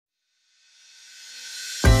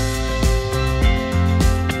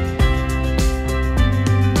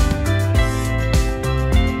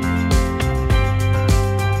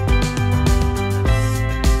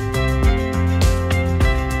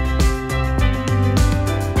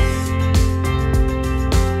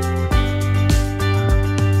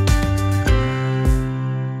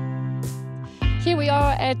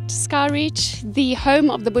Skyreach, the home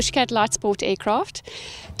of the Bushcat Light Sport aircraft.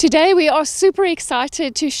 Today we are super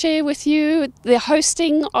excited to share with you the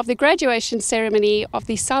hosting of the graduation ceremony of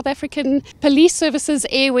the South African Police Services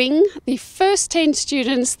Air Wing, the first 10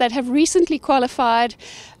 students that have recently qualified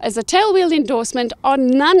as a tailwheel endorsement on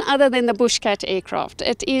none other than the Bushcat aircraft.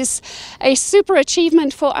 It is a super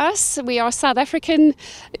achievement for us. We are a South African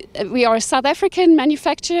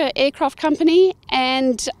manufacturer aircraft company,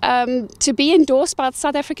 and to be endorsed by the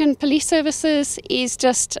South African Police Services is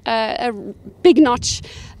just a big notch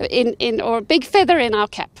or a big feather in our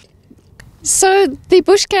cap. So the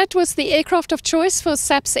Bushcat was the aircraft of choice for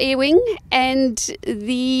SAPS Air Wing, and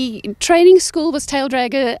the training school was Tail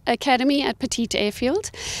Dragger Academy at Petite Airfield.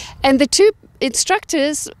 And the two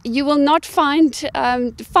instructors, you will not find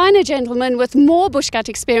a gentleman with more Bushcat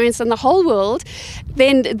experience in the whole world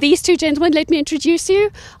than these two gentlemen. Let me introduce you.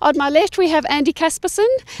 On my left we have Andy Casperson,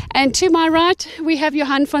 and to my right we have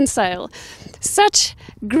Johan van Zyl. Such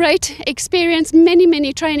great experience,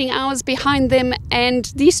 many training hours behind them, and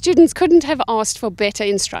these students couldn't have asked for better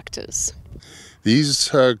instructors.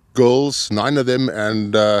 These girls, 9 of them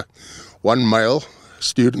and one male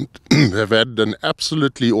student, have had an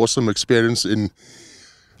absolutely awesome experience in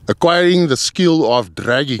acquiring the skill of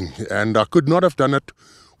dragging, and I could not have done it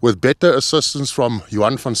with better assistance from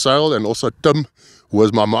Johan van Zyl and also Tim, who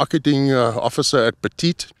was my marketing officer at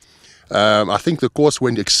Petite. I think the course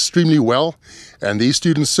went extremely well, and these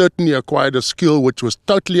students certainly acquired a skill which was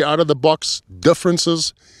totally out of the box,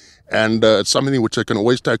 differences, and it's something which they can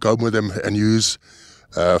always take home with them and use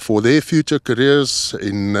for their future careers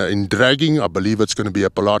in dragging. I believe it's going to be a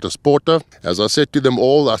Pilates porter. As I said to them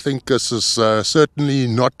all, I think this is certainly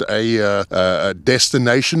not a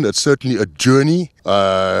destination, it's certainly a journey.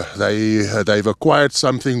 They've acquired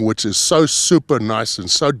something which is so super nice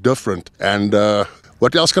and so different, and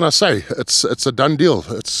what else can I say? It's a done deal.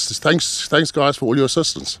 Thanks guys for all your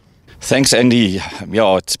assistance. Thanks, Andy.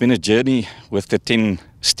 Yeah, it's been a journey with the 10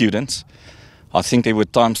 students. I think there were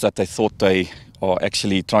times that they thought they are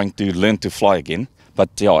actually trying to learn to fly again. But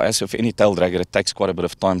yeah, as with any tail dragger, it takes quite a bit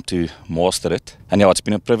of time to master it. And yeah, it's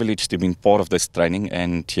been a privilege to be part of this training.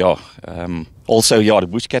 And yeah, also the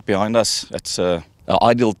Bushcat behind us, it's an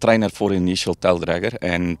ideal trainer for the initial tail dragger.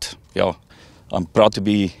 And yeah, I'm proud to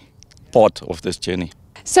be part of this journey.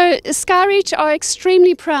 So Skyreach are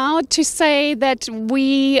extremely proud to say that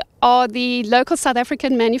we are the local South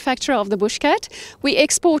African manufacturer of the Bushcat. We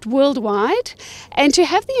export worldwide, and to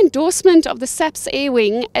have the endorsement of the SAPS Air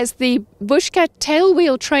Wing as the Bushcat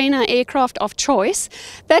tailwheel trainer aircraft of choice,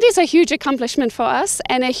 that is a huge accomplishment for us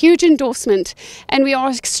and a huge endorsement, and we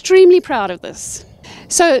are extremely proud of this.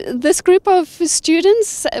 So this group of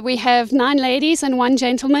students, we have 9 ladies and 1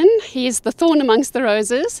 gentleman. He is the thorn amongst the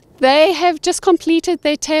roses. They have just completed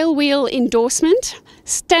their tailwheel endorsement,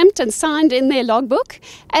 stamped and signed in their logbook,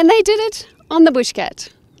 and they did it on the Bushcat.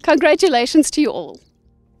 Congratulations to you all.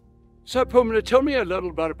 So Pumla, tell me a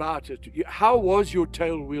little bit about it. How was your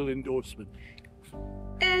tailwheel endorsement?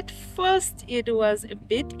 At first, it was a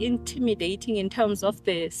bit intimidating in terms of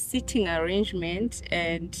the seating arrangement,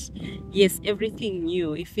 and yes, everything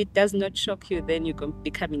new. If it does not shock you, then you're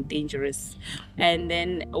becoming dangerous. And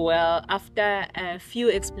then, well, after a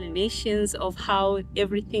few explanations of how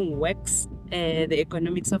everything works, the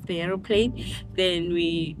economics of the aeroplane, then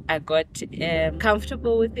I got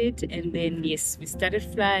comfortable with it, and then yes, we started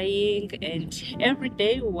flying, and every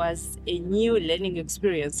day was a new learning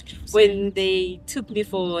experience. When they took me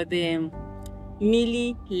for the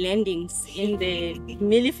melee landings in the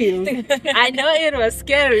melee field, I know it was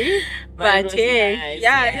scary, but hey, nice.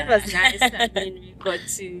 Yeah, it was nice. I mean, we got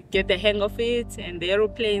to get the hang of it, and the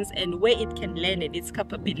aeroplanes and where it can land and its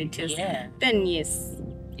capabilities. Yeah. Then yes,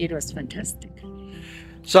 it was fantastic.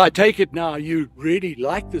 So I take it now you really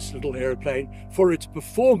like this little aeroplane for its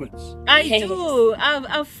performance. I do.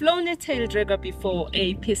 I've flown a tail dragger before,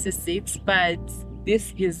 a PC-6, but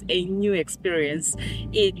this is a new experience.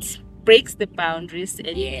 It breaks the boundaries and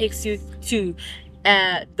it takes you to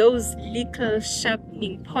those little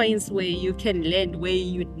sharpening points where you can land where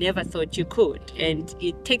you never thought you could, and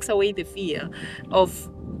it takes away the fear of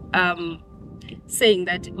saying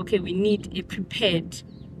that okay, we need a prepared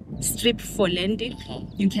strip for landing.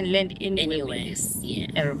 You can land anywhere with this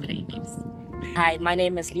aeroplane. Hi, my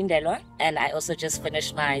name is Lindelwa, and I also just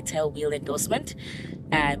finished my tailwheel endorsement.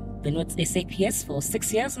 I've been with SAPS for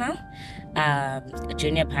 6 years now, a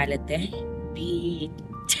junior pilot there. The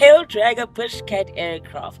tail dragger pushcat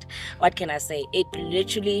aircraft. What can I say? It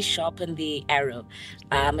literally sharpened the arrow.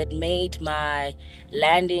 It made my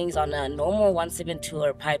landings on a normal 172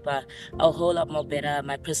 or Piper a whole lot more better.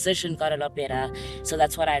 My precision got a lot better. So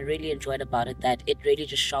that's what I really enjoyed about it, that it really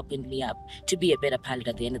just sharpened me up to be a better pilot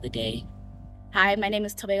at the end of the day. Hi, my name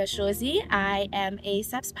is Tobeka Shozi. I am a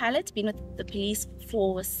SAPS pilot, been with the police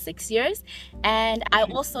for 6 years, and I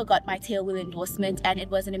also got my tailwheel endorsement, and it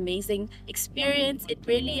was an amazing experience. It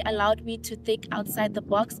really allowed me to think outside the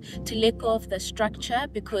box, to let go of the structure,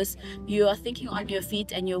 because you are thinking on your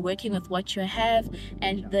feet and you're working with what you have,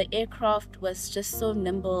 and the aircraft was just so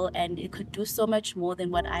nimble and it could do so much more than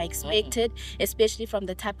what I expected, especially from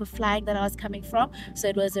the type of flying that I was coming from. So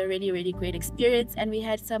it was a really, really great experience, and we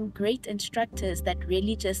had some great instructors that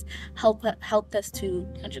really just helped us to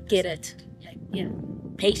 100%. Get it. Yeah.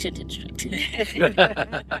 Patient instructor.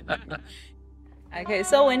 Okay,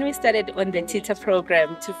 so when we started on the TITA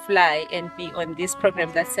program to fly and be on this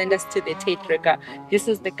program that sent us to the tail dragger, this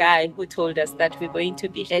is the guy who told us that we're going to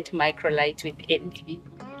be at Microlight with Andy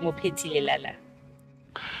Mopeti Lelala.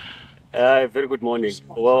 Very good morning.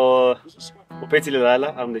 Well, Mopeti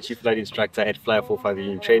Lelala, I'm the chief flight instructor at Fly 45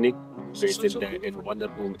 in training, based in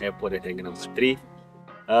Wonderboom Airport at hangar number 3.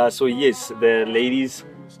 So yes, the ladies,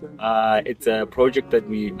 it's a project that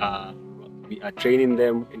we are training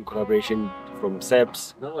them in collaboration from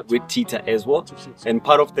SAPS with TITA as well. And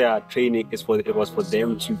part of their training was for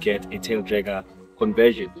them to get a tail dragger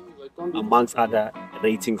conversion, amongst other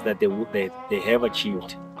ratings that they have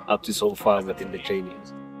achieved up to so far within the training.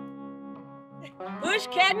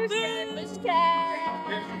 Bushcat food!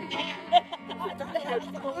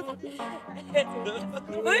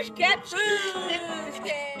 Bushcat food!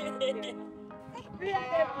 We are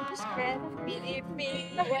the bushcat, believe me.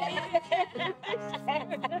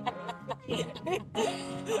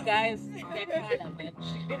 Guys,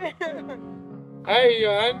 hi,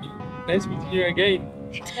 Johan. Nice meeting you again.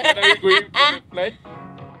 How are you going for the flight?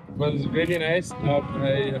 It was really nice. I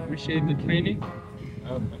appreciate the training.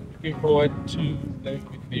 I'm looking forward to flying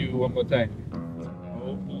with you one more time. I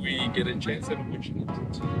hope we get a chance and opportunity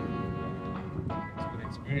to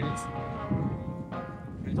experience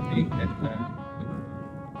everything and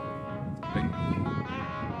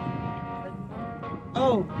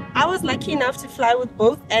Oh, I was lucky enough to fly with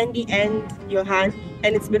both Andy and Johan,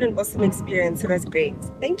 and it's been an awesome experience. It was great.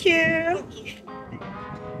 Thank you.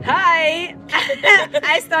 Hi,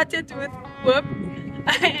 I started with Whoop,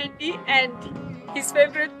 Andy, and his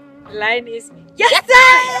favorite line is "Yes, sir!"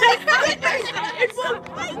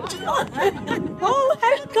 Oh,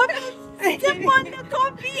 have a coffee. Step on the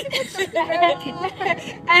coffee.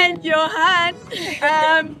 And Johan,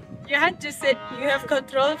 Johan just said, "You have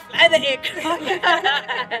control, fly the aircraft."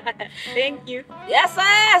 Thank you. Yes,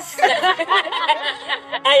 yes.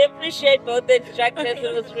 I appreciate both the instructors. It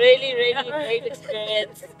was really, really great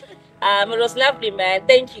experience. It was lovely, man.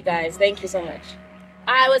 Thank you, guys. Thank you so much.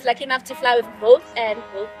 I was lucky enough to fly with both, and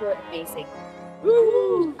both were amazing.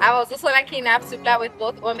 Woo! I was also lucky enough to fly with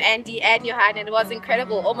both Andy and Johan, and it was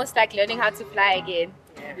incredible, almost like learning how to fly again.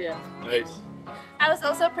 Yeah. nice. I was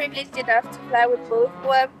also privileged enough to fly with both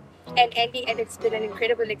and Andy, and it's been an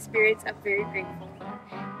incredible experience. I'm very grateful.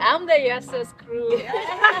 I'm the Yassa's crew. And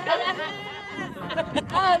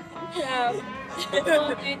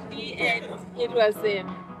it was a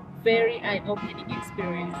very eye-opening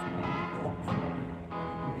experience.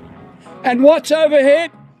 And what's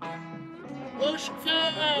overhead?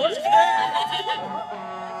 Bushcat!